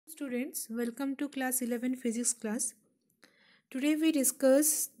students, welcome to class 11 physics class. Today we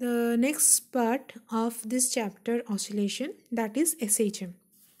discuss the next part of this chapter, oscillation, that is SHM.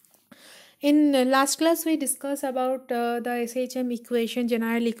 In last class we discussed about the SHM equation,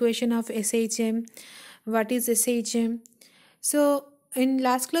 general equation of SHM, what is SHM. So in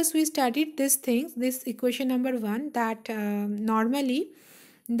last class we studied this equation number 1, that normally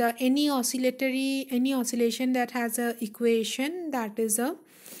any oscillation that has a equation that is a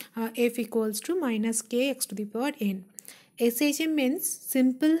f equals to minus k x to the power n. SHM means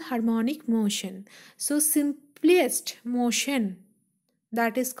simple harmonic motion. So simplest motion,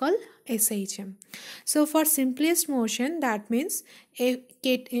 that is called SHM. So for simplest motion, that means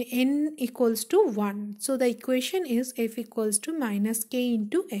n equals to 1. So the equation is f equals to minus k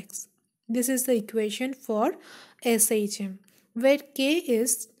into x. This is the equation for SHM, where k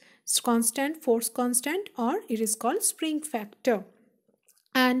is constant, force constant, or it is called spring factor.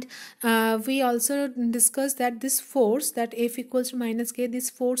 And we also discussed that this force, that f equals to minus k, this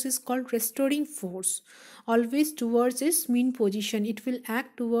force is called restoring force, always towards its mean position. It will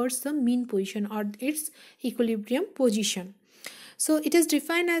act towards the mean position or its equilibrium position. So it is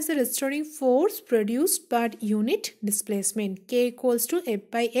defined as the restoring force produced per unit displacement, k equals to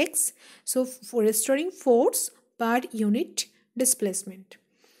f by x. So for restoring force per unit displacement,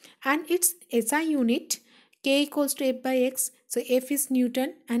 and its SI unit, k equals to f by x. So f is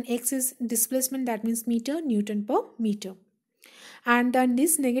Newton and x is displacement, that means meter, Newton per meter. And then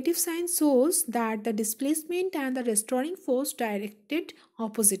this negative sign shows that the displacement and the restoring force directed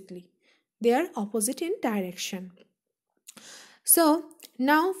oppositely. They are opposite in direction. So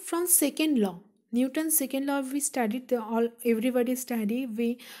now from second law, Newton's second law, we studied, everybody study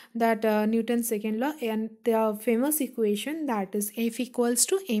Newton's second law and the famous equation, that is f equals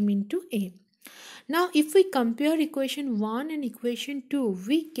to m into a. Now if we compare equation 1 and equation 2,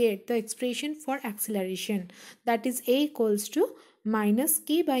 we get the expression for acceleration, that is a equals to minus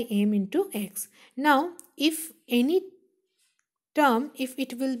k by m into x. Now if any term, if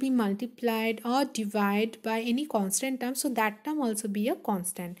it will be multiplied or divided by any constant term, so that term also be a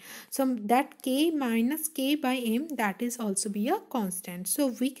constant. So that k minus k by m, that is also be a constant. So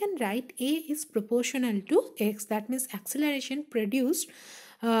we can write a is proportional to x, that means acceleration produced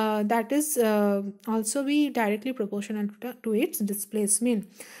that is also be directly proportional to its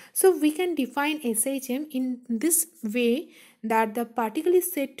displacement. So we can define SHM in this way, that the particle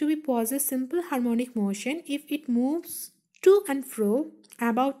is said to possess simple harmonic motion if it moves to and fro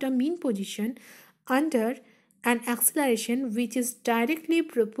about a mean position under an acceleration which is directly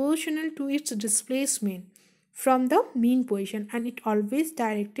proportional to its displacement from the mean position, and it always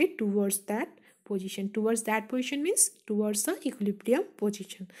directed towards that position. Towards that position means towards the equilibrium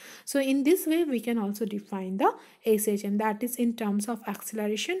position. So in this way we can also define the SHM, that is in terms of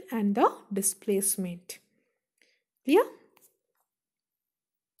acceleration and the displacement. Clear?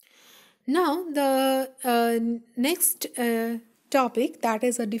 Now the next topic, that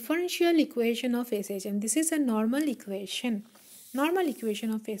is a differential equation of SHM. This is a normal equation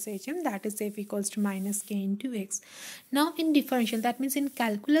of SHM, that is f equals to minus k into x. Now in differential, that means in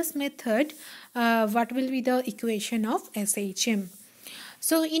calculus method, what will be the equation of SHM?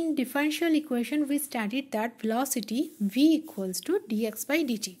 So in differential equation we studied that velocity v equals to dx by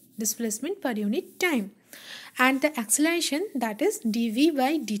dt, displacement per unit time, and the acceleration, that is dv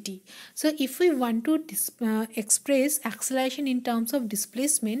by dt. So if we want to express acceleration in terms of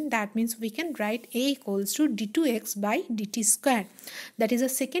displacement, that means we can write a equals to d2x by dt square, that is a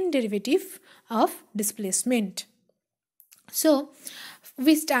second derivative of displacement. So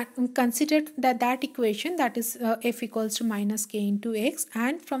we consider that equation, that is f equals to minus k into x,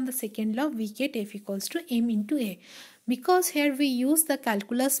 and from the second law we get f equals to m into a. Because here we use the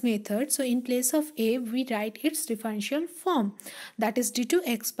calculus method, so in place of a we write its differential form, that is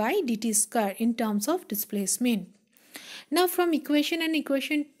d2x by dt square in terms of displacement. Now from equation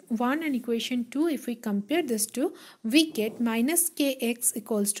 1 and equation 2, if we compare this two, we get minus kx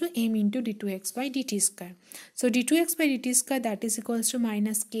equals to m into d2x by dt square. So d2x by dt square, that is equals to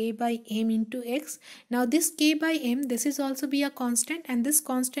minus k by m into x. Now this k by m, this is also be a constant, and this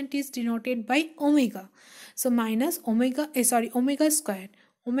constant is denoted by omega. So minus omega square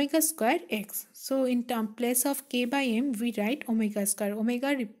x. So in place of k by m we write omega square.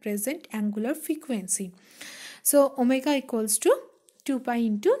 Omega represent angular frequency. So omega equals to 2 pi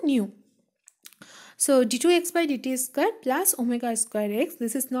into nu. So d2x by dt square plus omega square x,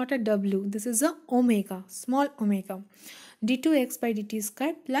 this is not a w, this is a omega, small omega. d2x by dt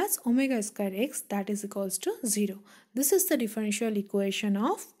square plus omega square x, that is equals to 0. This is the differential equation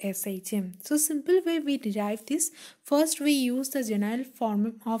of SHM. So simple way we derive this. First we use the general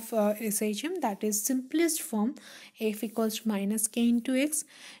form of SHM, that is simplest form, F equals to minus k into x.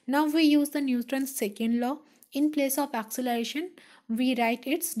 Now we use the Newton's second law. In place of acceleration, we write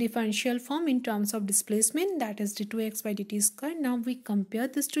its differential form in terms of displacement, that is d2x by dt square. Now we compare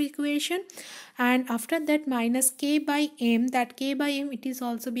this two equation, and after that minus k by m, that k by m it is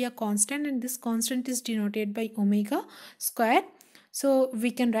also be a constant, and this constant is denoted by omega square. So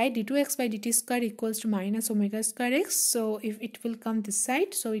we can write d2x by dt square equals to minus omega square x. So if it will come this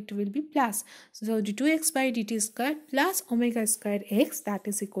side, so it will be plus. So d2x by dt square plus omega square x, that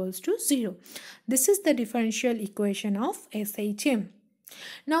is equals to 0. This is the differential equation of SHM.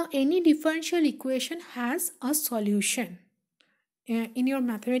 Now any differential equation has a solution. In your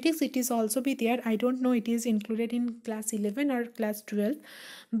mathematics it is also be there. I don't know it is included in class 11 or class 12,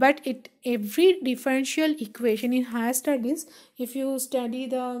 but every differential equation in higher studies, if you study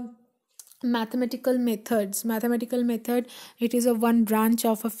the mathematical method, it is a one branch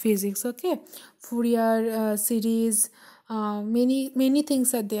of a physics. Okay, Fourier series, many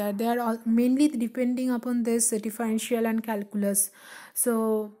things are there. They are all mainly depending upon this differential and calculus.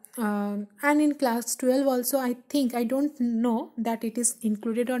 So and in class 12 also, I think, I don't know that it is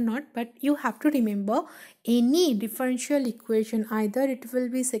included or not, but you have to remember any differential equation, either it will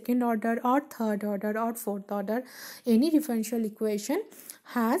be second order or third order or fourth order, any differential equation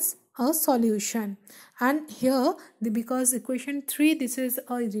has a solution. And here because equation 3, this is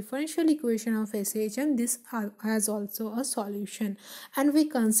a differential equation of SHM, this has also a solution, and we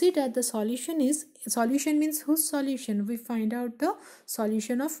consider the solution means whose solution? We find out the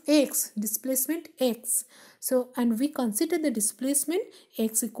solution of x, displacement x. So and we consider the displacement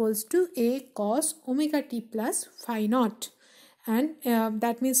x equals to a cos omega t plus phi naught, and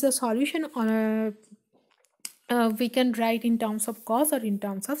that means the solution we can write in terms of cos or in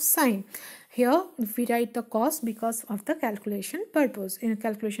terms of sine. Here we write the cos because of the calculation purpose. In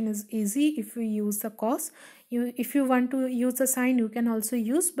calculation is easy if we use the cos. If you want to use the sine, you can also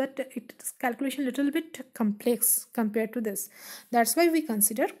use, but it's calculation little bit complex compared to this. That's why we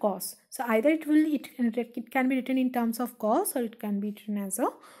consider cos. So either it can be written in terms of cos, or it can be written as a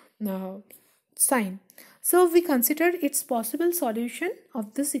sine. So we consider its possible solution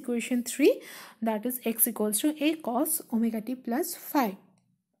of this equation 3, that is x equals to a cos omega t plus phi.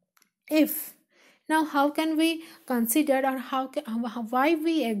 If now how can we consider, or why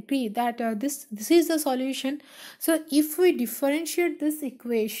we agree that this is the solution? So if we differentiate this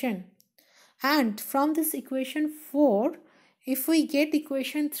equation, and from this equation 4 if we get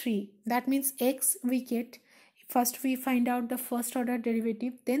equation 3, that means x we get. First we find out the first order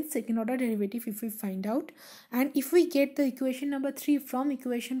derivative, then second order derivative if we find out, and if we get the equation number 3 from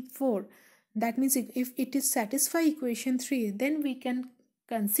equation 4, that means if it is satisfy equation 3, then we can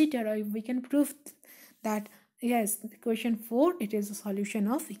consider, or we can prove that yes, equation 4 it is a solution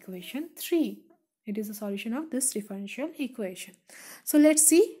of equation 3. It is a solution of this differential equation. So let's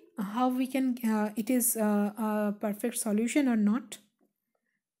see how we can it is a perfect solution or not.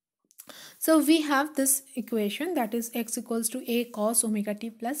 So we have this equation, that is x equals to a cos omega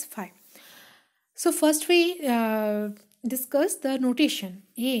t plus phi. So first we discuss the notation.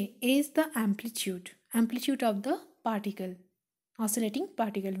 A is the amplitude of the particle, oscillating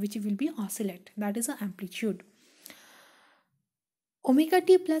particle, which will be oscillate, that is the amplitude. Omega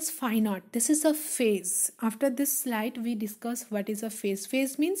t plus phi naught, this is a phase. After this slide we discuss what is a phase.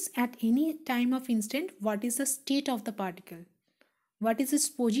 Phase means at any time of instant what is the state of the particle, what is its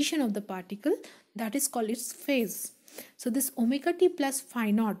position of the particle, that is called its phase. So this omega t plus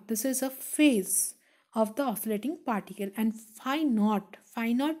phi naught, this is a phase of the oscillating particle, and phi naught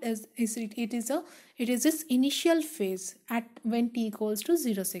is its initial phase at when t equals to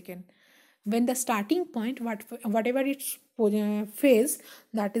 0 second. When the starting point, whatever its phase,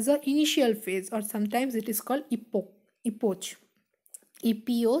 that is the initial phase, or sometimes it is called epoch, epoch.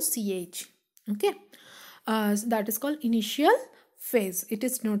 Okay, so that is called initial phase. It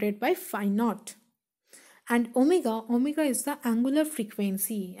is noted by phi naught. And omega is the angular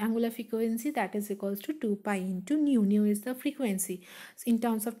frequency that is equals to 2 pi into nu is the frequency in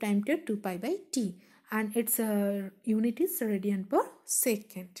terms of time period, 2 pi by t, and its unit is radian per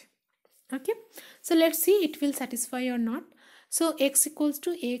second. Okay, so let's see it will satisfy or not. So x equals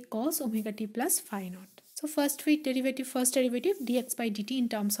to a cos omega t plus phi naught. So first derivative dx by dt in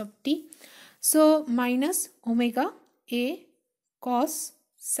terms of t. So minus omega a cos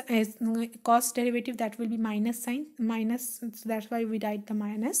derivative, that will be minus sign, so that's why we write the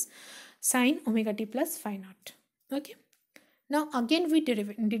minus sine omega t plus phi naught. Okay, Now again we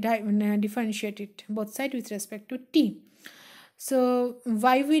differentiate it both sides with respect to t. So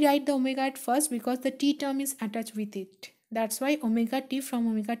why we write the omega at first? Because the t term is attached with it. That's why omega t, from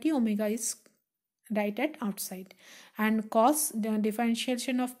omega t, omega is right at outside. And cos, the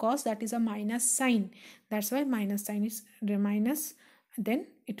differentiation of cos, that is a minus sign. That's why minus sign is the minus, then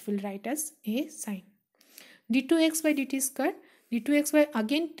it will write as a sign. d2x by dt square, d2x by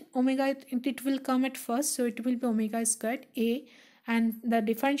again omega, it will come at first, so it will be omega squared a, and the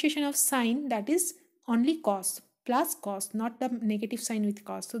differentiation of sign, that is only cos plus cos, not the negative sign with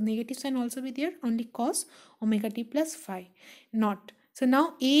cos. So negative sign also be there, only cos omega t plus phi, not. So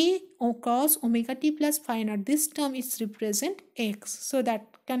now a cos omega t plus phi naught, this term is represent x, so that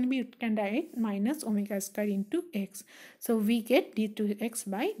can be, you can write minus omega square into x. So we get d2x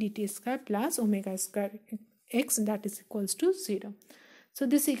by dt square plus omega square x, that is equals to 0. So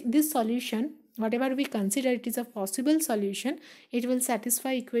this solution, whatever we consider it is a possible solution, it will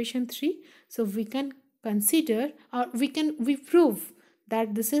satisfy equation 3. So we can consider, or we prove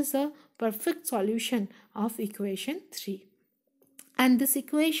that this is a perfect solution of equation 3. And this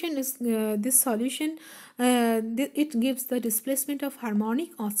equation is this solution, it gives the displacement of harmonic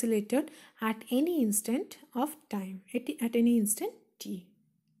oscillator at any instant of time, at any instant t.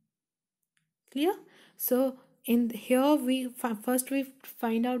 Clear? So in here we first we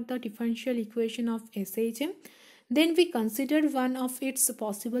find out the differential equation of SHM, then we consider one of its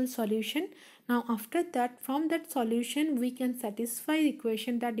possible solution. Now after that, from that solution we can satisfy the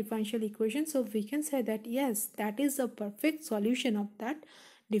equation, that differential equation. So we can say that yes, that is a perfect solution of that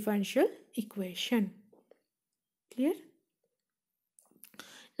differential equation. Clear?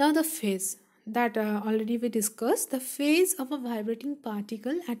 Now the phase, that already we discussed. The phase of a vibrating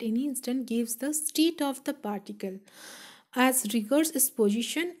particle at any instant gives the state of the particle as regards its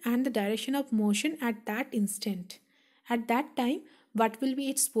position and the direction of motion at that instant. At that time, what will be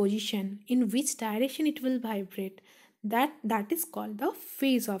its position, in which direction it will vibrate, that is called the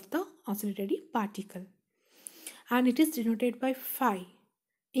phase of the oscillatory particle, and it is denoted by phi.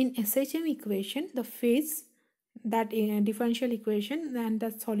 In SHM equation, the phase, that differential equation and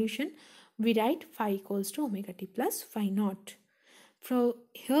the solution, we write phi equals to omega t plus phi naught.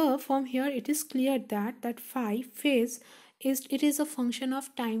 From here it is clear that phi phase is a function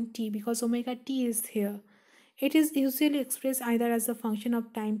of time t, because omega t is here. It is usually expressed either as a function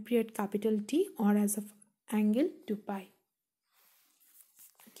of time period capital T or as an angle 2 pi.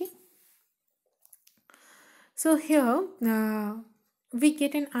 Okay. So here we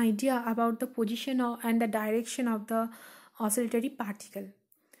get an idea about the position and the direction of the oscillatory particle.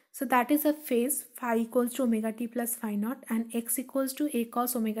 So that is a phase, phi equals to omega t plus phi naught, and x equals to a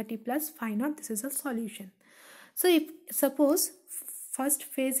cos omega t plus phi naught. This is a solution. So if suppose first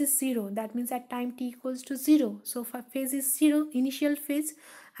phase is 0, that means at time t equals to 0. So phase is 0, initial phase.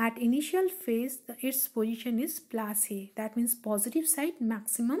 At initial phase, its position is plus a. That means positive side,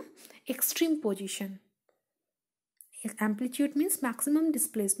 maximum extreme position. Amplitude means maximum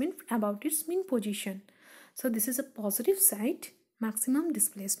displacement about its mean position. So this is a positive side, maximum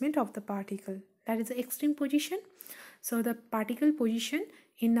displacement of the particle. That is the extreme position. So the particle position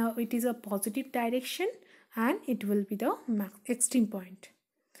in it is a positive direction, and it will be the extreme point.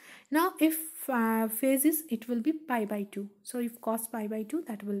 Now if phase is, it will be pi by 2. So if cos pi by 2,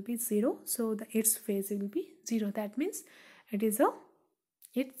 that will be 0. So its phase will be 0. That means it is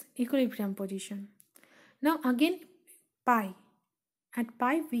its equilibrium position. Now again pi. At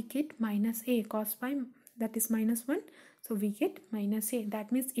pi we get minus a, cos pi, that is minus 1. So we get minus a.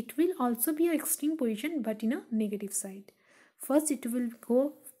 That means it will also be an extreme position, but in a negative side. First it will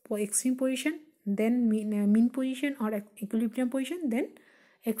go for extreme position, then mean position or equilibrium position, then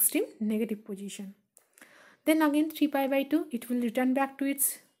extreme negative position. Then again 3 pi by 2, it will return back to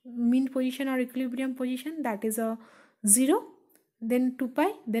its mean position or equilibrium position, that is a 0. Then 2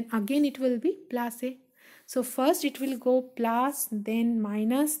 pi, then again it will be plus a. So first it will go plus, then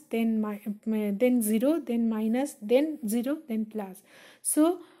minus, then 0, then minus, then 0, then plus.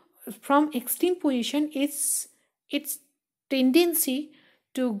 So from extreme position, its tendency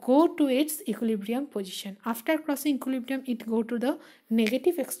to go to its equilibrium position. After crossing equilibrium, it go to the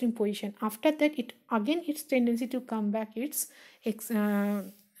negative extreme position. After that, its tendency to come back its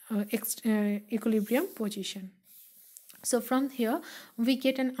equilibrium position. So from here we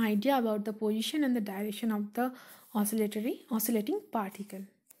get an idea about the position and the direction of the oscillating particle.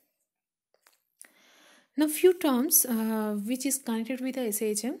 Now few terms which is connected with the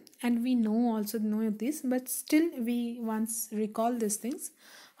SHM, and we also know this, but still we once recall these things.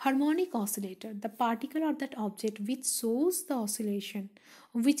 Harmonic oscillator, the particle or that object which shows the oscillation,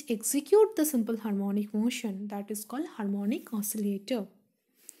 which execute the simple harmonic motion, that is called harmonic oscillator.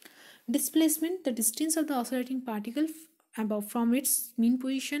 Displacement, the distance of the oscillating particle above from its mean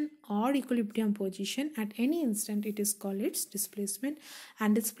position or equilibrium position at any instant, it is called its displacement,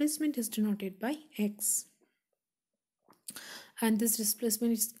 and displacement is denoted by x. And this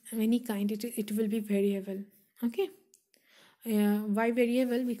displacement is any kind, it will be variable. Okay. Why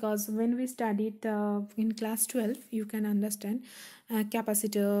variable? Because when we studied in class 12, you can understand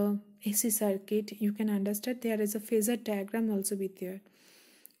capacitor, AC circuit, you can understand there is a phasor diagram also be there.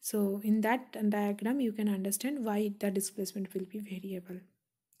 So in that diagram you can understand why the displacement will be variable.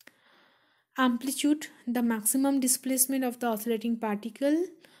 Amplitude, the maximum displacement of the oscillating particle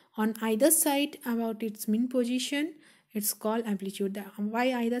on either side about its mean position, it's called amplitude.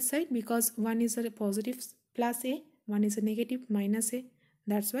 Why either side? Because one is a positive plus a, one is a negative minus a,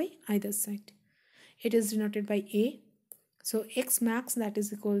 that's why either side. It is denoted by a. So x max, that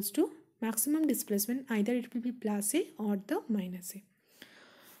is equals to maximum displacement, either it will be plus a or the minus a.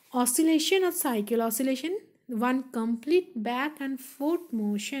 Oscillation or cycle. Oscillation, one complete back and forth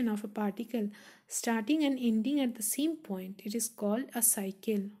motion of a particle starting and ending at the same point. It is called a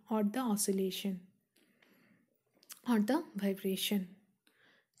cycle or the oscillation or the vibration.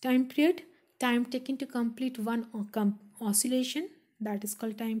 Time period, time taken to complete one oscillation, that is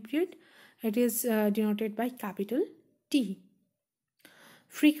called time period. It is denoted by capital T.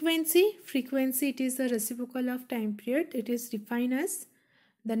 Frequency, it is the reciprocal of time period. It is defined as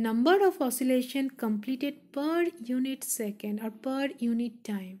the number of oscillation completed per unit second or per unit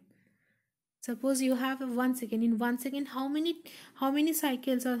time. Suppose you have 1 second. In 1 second, how many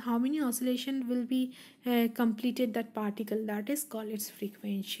cycles or how many oscillation will be completed that particle? That is called its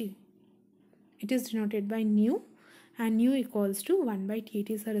frequency. It is denoted by nu, and nu equals to 1 by t.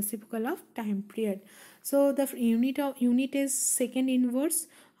 It is a reciprocal of time period. So the unit is second inverse,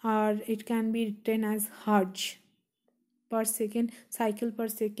 or it can be written as hertz per second, cycle per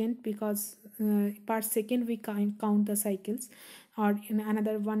second, because per second we count the cycles, or in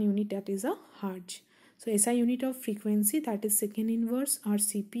another one unit, that is a hertz. So SI unit of frequency, that is second inverse or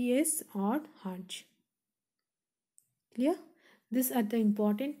CPS or hertz. Clear? These are the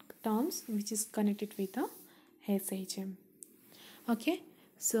important terms which is connected with the SHM. Okay,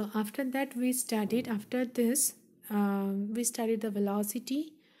 so after that we studied, after this we studied the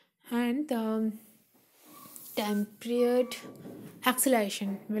velocity and the time period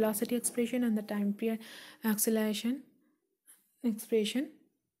acceleration, velocity expression and the time period acceleration expression.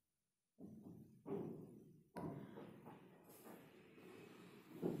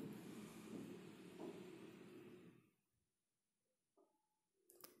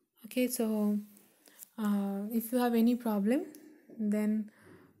 Okay, so if you have any problem, then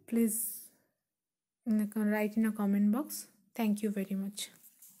please write in a comment box. Thank you very much.